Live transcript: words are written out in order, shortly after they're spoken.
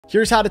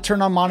Here's how to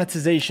turn on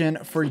monetization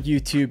for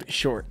YouTube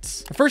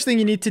Shorts. The first thing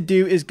you need to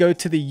do is go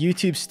to the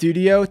YouTube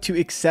Studio to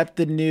accept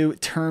the new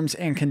terms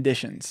and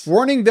conditions.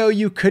 Warning though,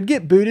 you could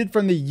get booted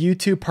from the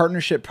YouTube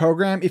Partnership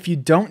Program if you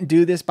don't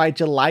do this by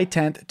July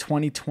 10th,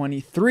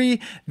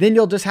 2023, then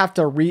you'll just have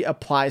to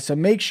reapply. So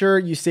make sure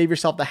you save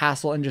yourself the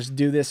hassle and just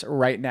do this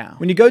right now.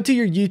 When you go to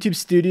your YouTube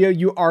Studio,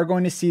 you are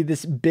going to see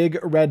this big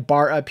red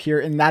bar up here,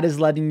 and that is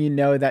letting you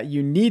know that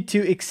you need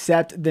to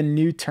accept the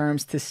new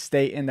terms to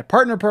stay in the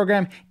partner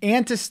program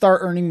and to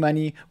start earning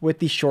money with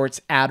the Shorts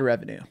ad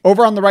revenue.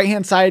 Over on the right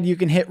hand side, you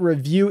can hit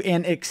review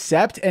and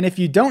accept. And if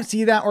you don't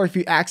see that, or if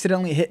you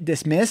accidentally hit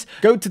dismiss,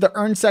 go to the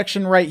earn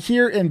section right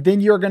here, and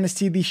then you're going to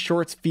see the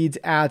Shorts feeds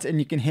ads, and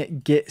you can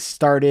hit get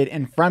started.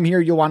 And from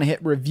here, you'll want to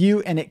hit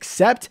review and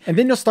accept. And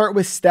then you'll start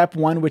with step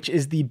one, which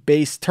is the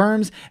base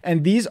terms.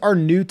 And these are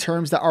new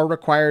terms that are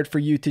required for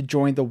you to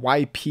join the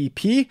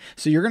YPP.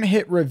 So you're going to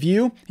hit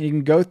review, and you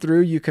can go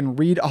through, you can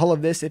read all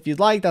of this if you'd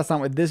like. That's not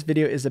what this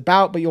video is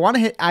about, but you want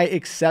to hit I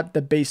accept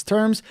the base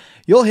terms.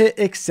 You'll hit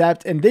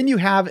accept, and then you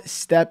have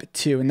step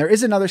two. And there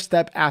is another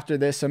step after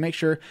this, so make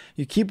sure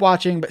you keep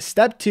watching. But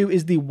step two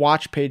is the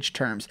watch page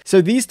terms.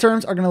 So these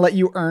terms are going to let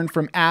you earn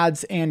from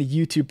ads and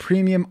YouTube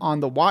Premium on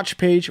the watch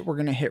page. We're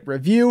going to hit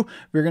review.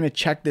 We're going to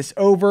check this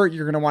over.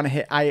 You're going to want to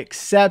hit I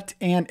accept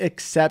and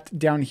accept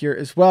down here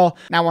as well.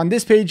 Now on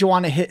this page, you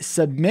want to hit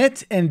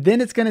submit, and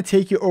then it's going to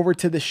take you over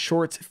to the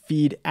Shorts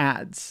feed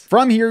ads.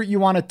 From here, you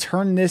want to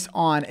turn this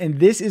on, and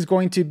this is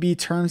going to be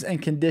terms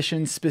and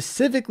conditions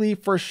specifically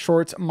for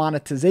Shorts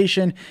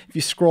monetization. If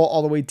you scroll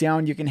all the way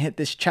down, you can hit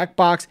this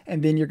checkbox,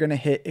 and then you're going to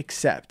hit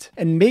accept.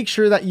 And make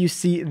sure that you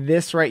see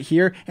this right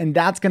here, and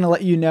that's going to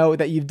let you know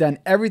that you've done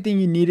everything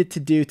you needed to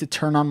do to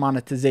turn on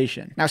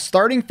monetization. Now,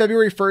 starting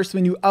February 1st,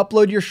 when you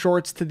upload your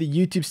Shorts to the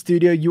YouTube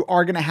Studio, you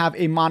are going to have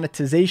a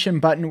monetization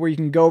button where you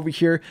can go over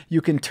here,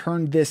 you can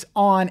turn this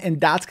on, and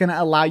that's going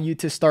to allow you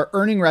to start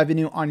earning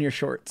revenue on your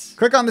Shorts.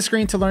 Click on the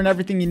screen to learn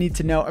everything you need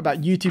to know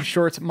about YouTube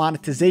Shorts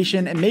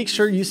monetization, and make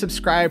sure you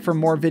subscribe for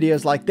more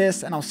videos like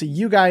this, and I'll see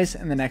you guys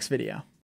in the next video.